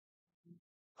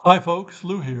Hi, folks.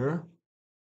 Lou here.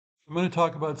 I'm going to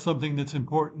talk about something that's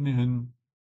important in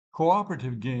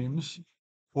cooperative games,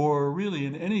 or really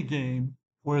in any game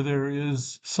where there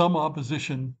is some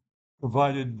opposition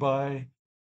provided by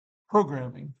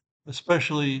programming.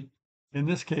 Especially in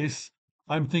this case,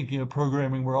 I'm thinking of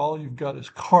programming where all you've got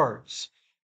is cards.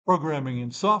 Programming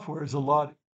in software is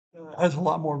has a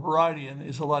lot more variety and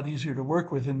is a lot easier to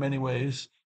work with in many ways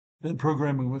than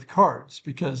programming with cards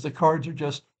because the cards are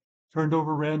just turned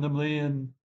over randomly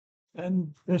and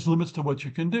there's limits to what you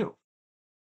can do.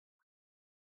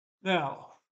 Now,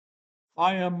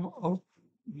 I am,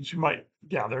 as you might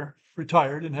gather,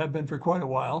 retired and have been for quite a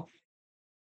while.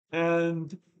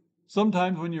 And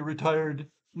sometimes when you're retired,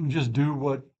 you just do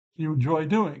what you enjoy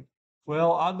doing.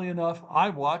 Well, oddly enough, I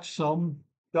watch some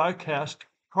die-cast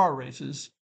car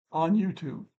races on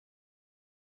YouTube.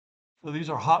 So these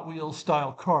are Hot Wheels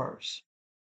style cars,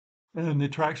 and the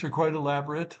tracks are quite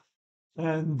elaborate,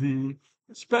 and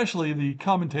especially the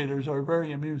commentators are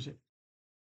very amusing.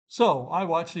 So I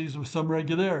watch these with some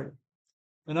regularity.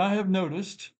 And I have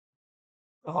noticed,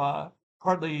 uh,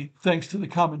 partly thanks to the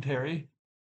commentary,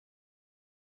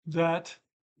 that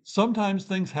sometimes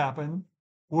things happen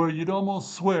where you'd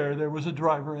almost swear there was a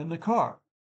driver in the car.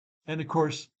 And of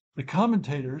course, the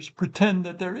commentators pretend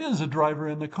that there is a driver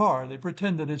in the car. They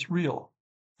pretend that it's real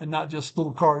and not just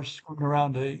little cars screwing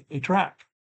around a track.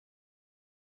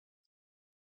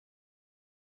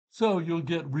 So you'll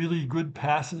get really good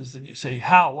passes and you say,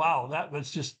 how, wow, that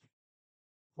was just,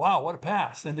 wow, what a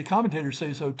pass. And the commentators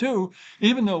say so too,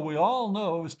 even though we all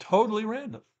know it was totally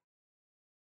random.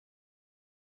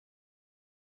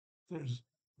 There's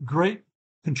great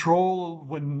control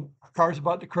when a car's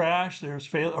about to crash. There's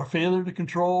failure to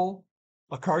control.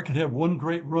 A car can have one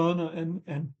great run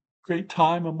and great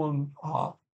time among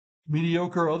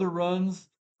mediocre other runs.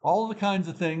 All the kinds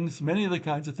of things, many of the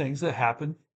kinds of things that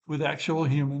happen with actual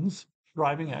humans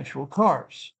driving actual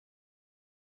cars.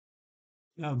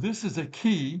 Now, this is a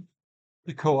key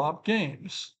to co-op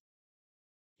games.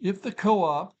 If the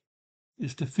co-op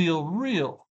is to feel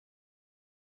real,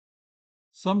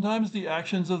 sometimes the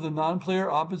actions of the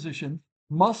non-player opposition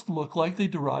must look like they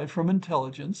derive from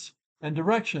intelligence and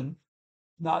direction,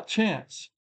 not chance.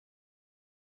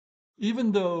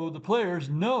 Even though the players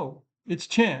know it's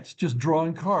chance, just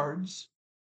drawing cards,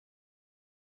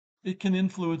 it can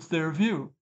influence their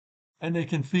view, and they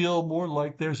can feel more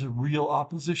like there's a real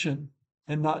opposition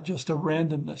and not just a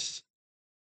randomness.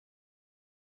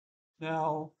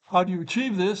 Now, how do you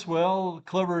achieve this? Well,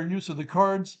 clever use of the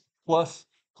cards plus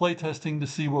playtesting to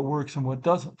see what works and what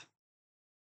doesn't.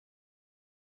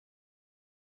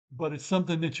 But it's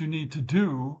something that you need to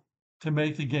do to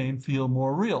make the game feel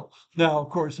more real. Now, of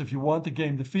course, if you want the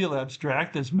game to feel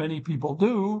abstract, as many people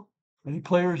do, many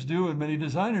players do, and many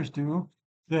designers do,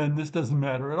 then this doesn't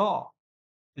matter at all.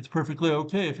 It's perfectly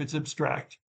okay if it's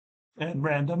abstract and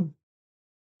random,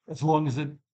 as long as it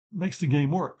makes the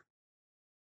game work.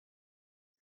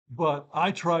 But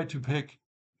I try to pick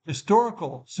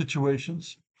historical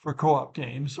situations for co-op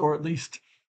games, or at least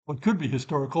what could be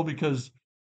historical, because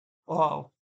uh,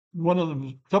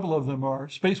 a couple of them are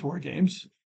space war games,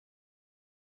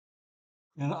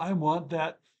 and I want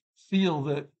that feel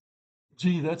that,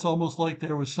 gee, that's almost like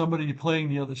there was somebody playing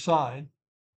the other side,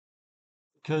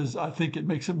 because I think it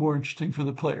makes it more interesting for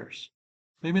the players.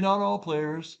 Maybe not all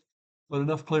players, but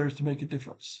enough players to make a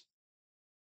difference.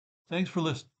 Thanks for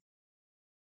listening.